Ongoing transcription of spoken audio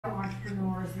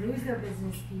lose their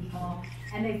business people,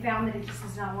 and they found that it just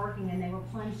was not working, and they were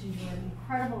plunged into an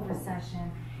incredible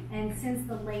recession. And since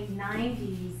the late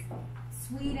 90s,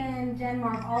 Sweden,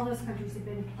 Denmark, all those countries have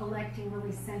been electing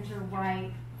really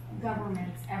center-right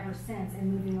governments ever since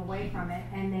and moving away from it,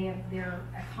 and their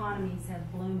economies have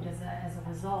bloomed as a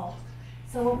result.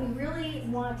 So what we really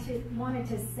wanted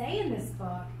to say in this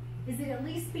book is that at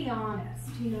least be honest.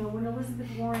 You know, when Elizabeth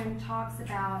Warren talks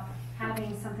about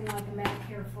having something like a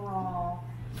Medicare for all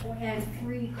and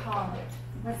free college,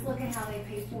 let's look at how they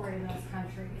pay for it in those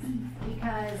countries.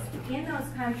 Because in those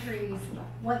countries,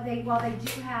 while they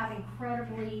do have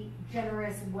incredibly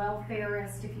generous,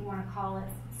 welfareist, if you want to call it,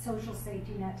 social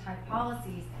safety net type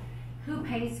policies, who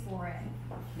pays for it?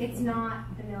 It's not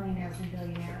the millionaires and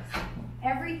billionaires.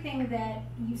 Everything that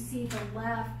you see the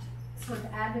left sort of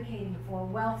advocating for,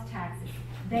 wealth taxes,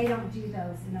 they don't do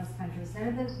those in those countries. None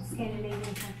of the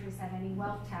Scandinavian countries have any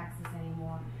wealth taxes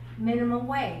anymore. Minimum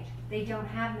wage, they don't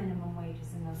have minimum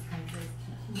wages in those countries.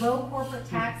 Low corporate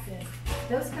taxes,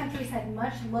 those countries had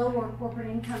much lower corporate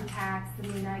income tax than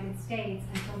the United States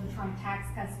until the Trump tax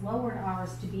cuts lowered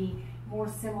ours to be more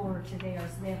similar to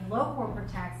theirs. So they have low corporate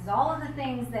taxes. All of the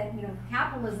things that, you know,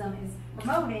 capitalism is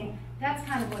promoting, that's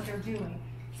kind of what they're doing.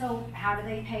 So how do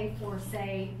they pay for,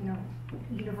 say, you know,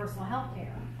 universal health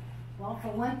care? Well, for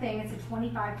one thing, it's a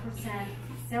 25%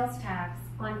 sales tax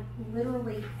on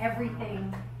literally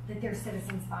everything that their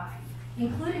citizens buy,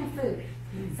 including food.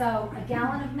 So a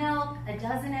gallon of milk, a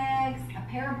dozen eggs, a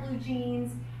pair of blue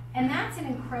jeans, and that's an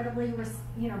incredibly,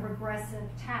 regressive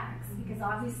tax, because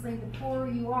obviously the poorer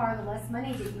you are, the less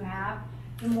money that you have,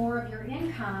 the more of your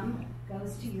income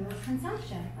goes to your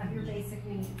consumption of your basic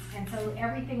needs. And so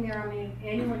everything there, I mean,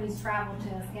 anyone who's traveled to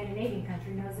a Scandinavian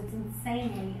country knows it's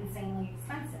insanely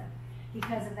expensive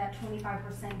because of that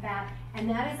 25% VAT, and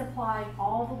that is applied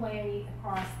all the way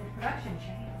across the production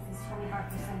chain, this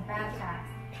 25% VAT tax.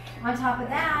 On top of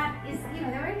that is, you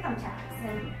know, their income tax,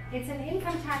 and it's an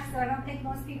income tax that I don't think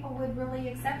most people would really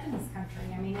accept in this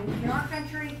country. I mean, in our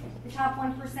country, the top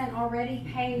 1% already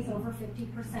pays over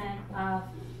 50% of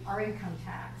our income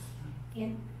tax.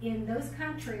 In those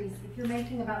countries, if you're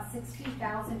making about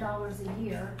 $60,000 a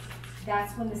year,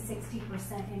 that's when the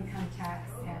 60% income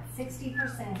tax hits.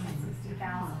 60% and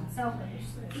 60,000. So,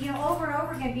 you know, over and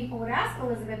over again, people would ask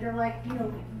Elizabeth, they're like, you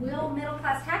know, will middle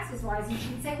class taxes rise? And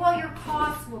she'd say, well, your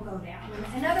costs will go down.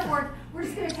 In other words, we're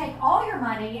just going to take all your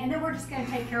money, and then we're just going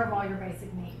to take care of all your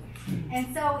basic needs.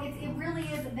 And so it really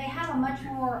is, they have a much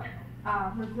more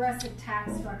regressive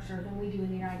tax structure than we do in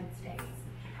the United States.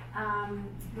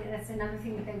 That's another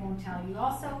thing that they won't tell you.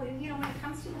 Also, you know, when it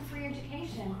comes to the free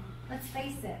education, let's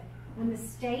face it, when the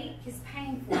state is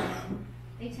paying for it,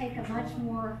 they take a much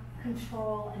more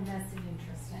control and vested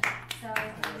interest in it. So, I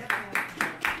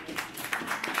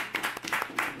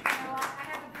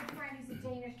have a good friend who's a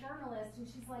Danish journalist, and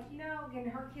she's like, you know, again,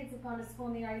 her kids have gone to school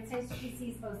in the United States, so she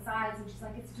sees both sides, and she's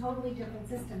like, it's a totally different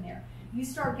system there. You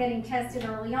start getting tested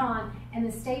early on, and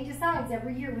the state decides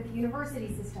every year with the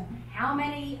university system, how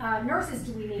many nurses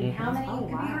do we need, how many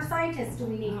computer scientists do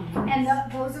we need, and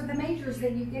those are the majors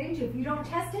that you get into. If you don't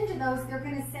test into those, they're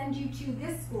going to send you to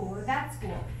this school or that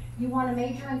school. You want to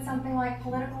major in something like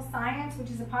political science, which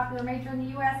is a popular major in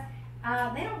the U.S.,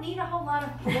 they don't need a whole lot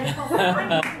of political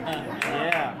science.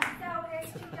 Yeah.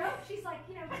 So she's like,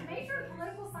 you know, to major in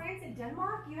political science in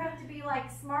Denmark, you have to be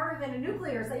like smarter than a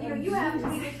nuclear. So, you know, you have to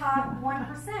be the top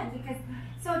 1%. Because,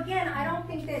 so again, I don't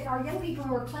think that our young people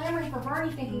who are clamoring for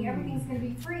Bernie thinking everything's going to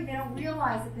be free, they don't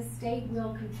realize that the state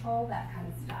will control that kind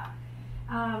of stuff.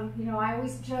 You know, I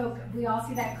always joke, we all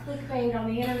see that clickbait on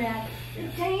the internet. The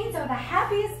Danes are the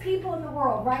happiest people in the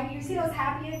world, right? You see those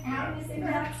happiness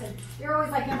index, and they're always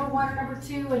like number 1 or number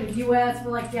 2, and the U.S.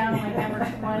 we're like down like number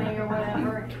 20 or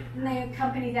whatever. And they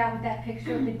accompany that with that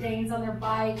picture of the Danes on their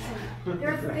bikes, and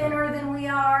they're thinner than we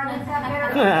are, and they have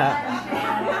better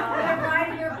and they're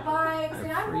riding their bikes.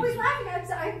 And I'm always laughing.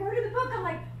 I wrote in the book, I'm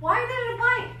like, why are they on a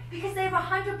bike? Because they have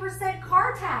 100%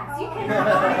 car tax. You cannot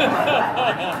buy a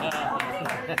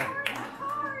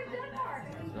car in Denmark. I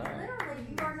mean, literally,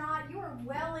 you are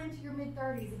well into your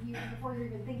mid-30s before you're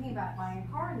even thinking about buying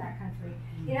a car in that country.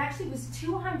 It actually was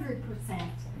 200%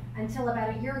 until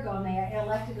about a year ago, and they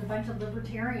elected a bunch of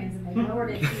libertarians, and they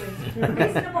lowered it to a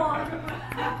reasonable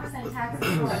 100% tax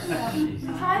support. So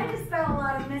try to dispel a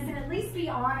lot of myths and at least be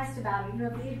honest about it. You know,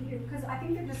 because I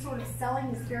think they're just sort of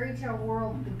selling this fairy tale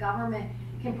world that the government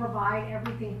can provide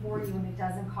everything for you and it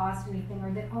doesn't cost anything,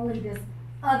 or that only this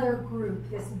other group,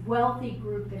 this wealthy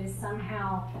group that is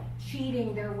somehow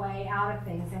cheating their way out of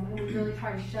things. And we really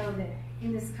try to show that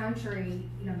in this country,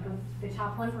 you know, the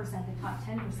top 1%, the top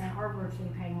 10% are virtually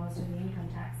paying most of the income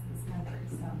tax in this country.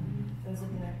 So those are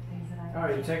the things that I. All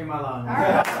right, you're taking my line. All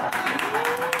right.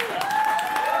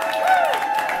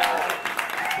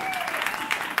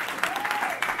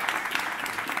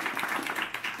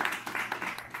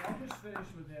 I'll just finish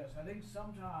with this. I think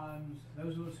sometimes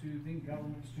those of us who think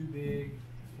government's too big,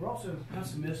 we're also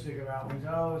pessimistic about things.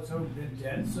 Oh, it's so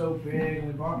debt's so big, and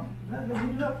we borrow. We do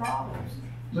have problems.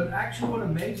 But actually, what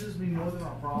amazes me more than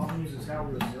our problems is how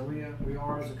resilient we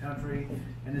are as a country.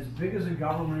 And as big as the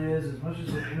government is, as much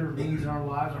as it intervenes in our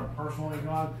lives, our personal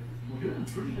lives, we're doing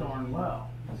pretty darn well.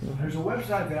 There's a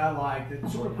website that I like that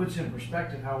sort of puts in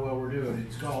perspective how well we're doing.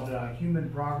 It's called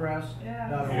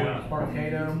humanprogress.org. It's part of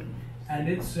Cato. And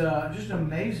it's just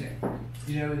amazing.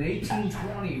 You know, in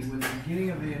 1820, when the beginning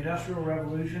of the Industrial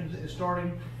Revolution is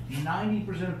starting,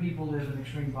 90% of people live in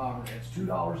extreme poverty. It's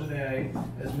 $2 a day,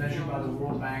 as measured by the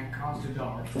World Bank, constant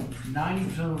dollar.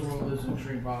 90% of the world lives in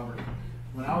extreme poverty.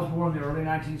 When I was born in the early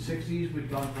 1960s, we'd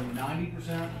gone from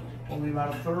 90%, only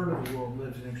about a third of the world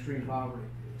lives in extreme poverty.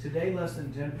 Today, less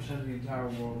than 10% of the entire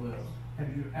world lives.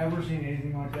 Have you ever seen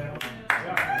anything like that? Nobody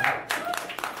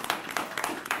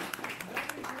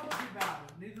tells you about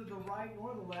it. Neither the right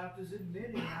nor the left is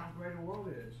admitting how great a world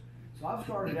is. So I've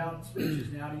started out in speeches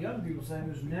now to young people saying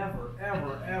there's never,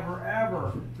 ever, ever,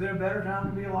 ever been a better time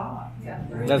to be alive. Yeah.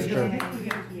 That's true.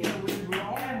 We're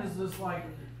all in this like,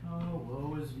 oh,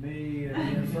 woe is me.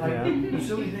 And it's like, there's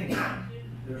so many things.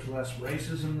 There's less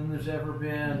racism than there's ever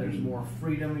been. There's more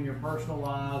freedom in your personal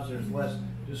lives. There's less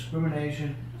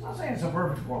discrimination. I'm not saying it's a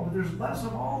perfect world, but there's less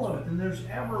of all of it than there's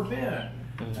ever been.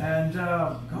 And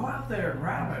go out there and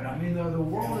grab it. I mean, the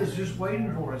world is just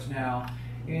waiting for us now.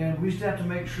 And we just have to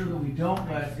make sure that we don't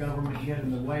let government get in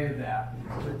the way of that.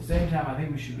 But at the same time, I think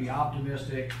we should be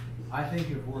optimistic. I think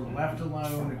if we're left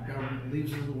alone, if government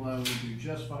leaves us alone, we'll do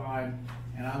just fine.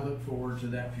 And I look forward to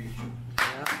that future.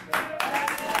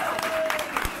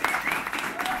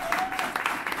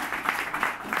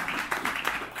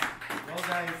 Well,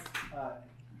 guys,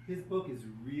 his book is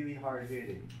really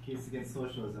hard-hitting, Case Against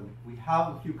Socialism. We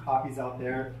have a few copies out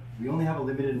there. We only have a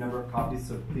limited number of copies,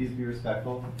 so please be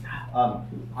respectful.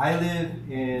 I live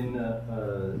in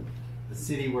a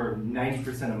city where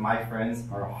 90% of my friends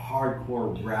are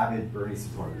hardcore, rabid Bernie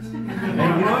supporters. And you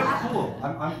know what? Cool.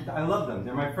 I love them.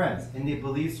 They're my friends. And they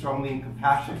believe strongly in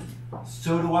compassion.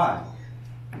 So do I.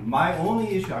 My only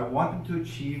issue, I want them to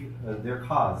achieve their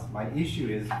cause. My issue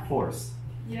is force.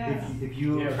 Yes. If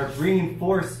you are bringing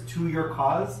force to your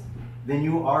cause, then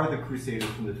you are the crusaders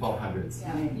from the 1200s.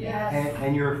 Yeah. Yes.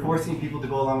 And you're forcing people to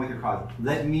go along with your cause.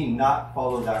 Let me not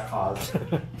follow that cause.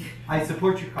 I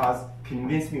support your cause.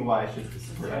 Convince me why I should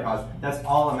support your cause. That's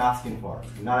all I'm asking for.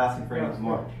 I'm not asking for anything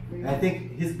more. And I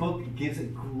think his book gives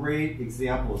great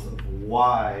examples of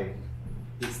why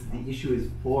the issue is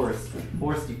forced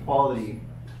equality.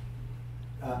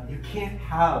 You can't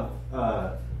have,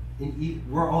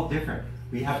 we're all different.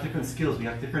 We have different skills, we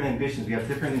have different ambitions, we have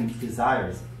different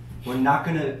desires. We're not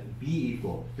going to be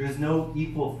equal. There's no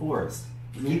equal forest.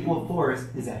 An equal forest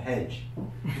is a hedge.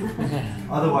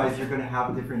 Otherwise, you're going to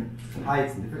have different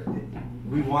heights.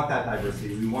 We want that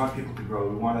diversity. We want people to grow.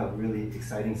 We want a really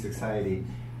exciting society.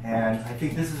 And I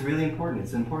think this is really important.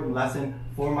 It's an important lesson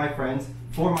for my friends,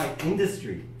 for my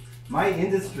industry. My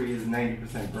industry is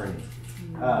 90% Bernie.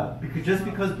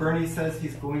 Because Bernie says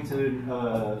he's going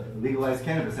to legalize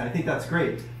cannabis, and I think that's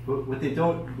great. But what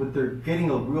they're getting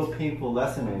a real painful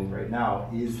lesson in right now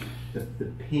is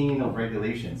the pain of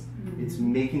regulations. It's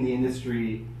making the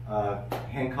industry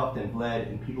handcuffed and bled,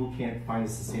 and people can't find a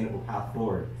sustainable path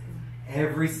forward.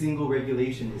 Every single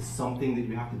regulation is something that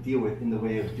you have to deal with in the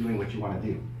way of doing what you want to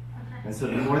do. And so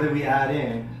the more that we add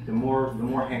in, the more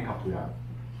handcuffed we are.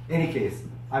 In any case,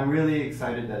 I'm really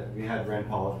excited that we had Rand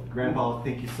Paul. Rand Paul,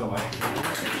 thank you so much. The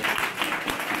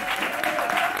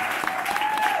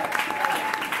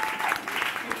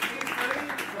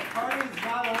party's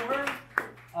not over.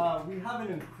 We have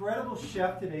an incredible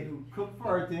chef today who cooked for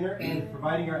our dinner and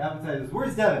providing our appetizers.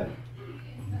 Where's Devin?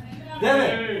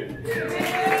 Devin!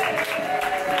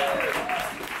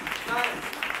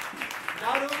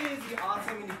 Not only is he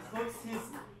awesome and he cooks his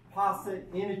pasta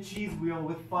in a cheese wheel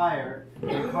with fire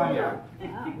and cognac,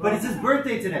 but it's his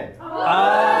birthday today. So, I'm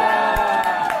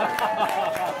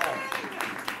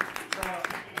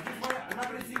not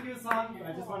going to sing you a song, but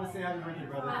I just want to say happy birthday,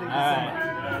 brother. Thank you so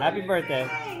much. Happy birthday.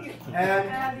 And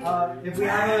if we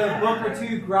have a book or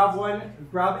two, grab a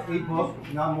book,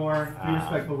 not more. Be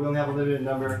respectful. We only have a limited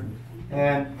number.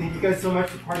 And thank you guys so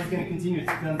much. The party's going to continue at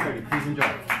 10:30. Please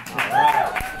enjoy.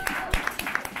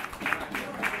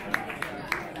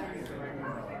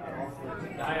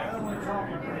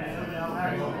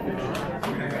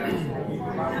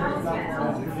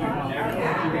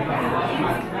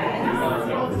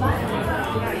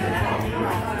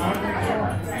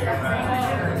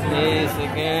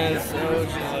 And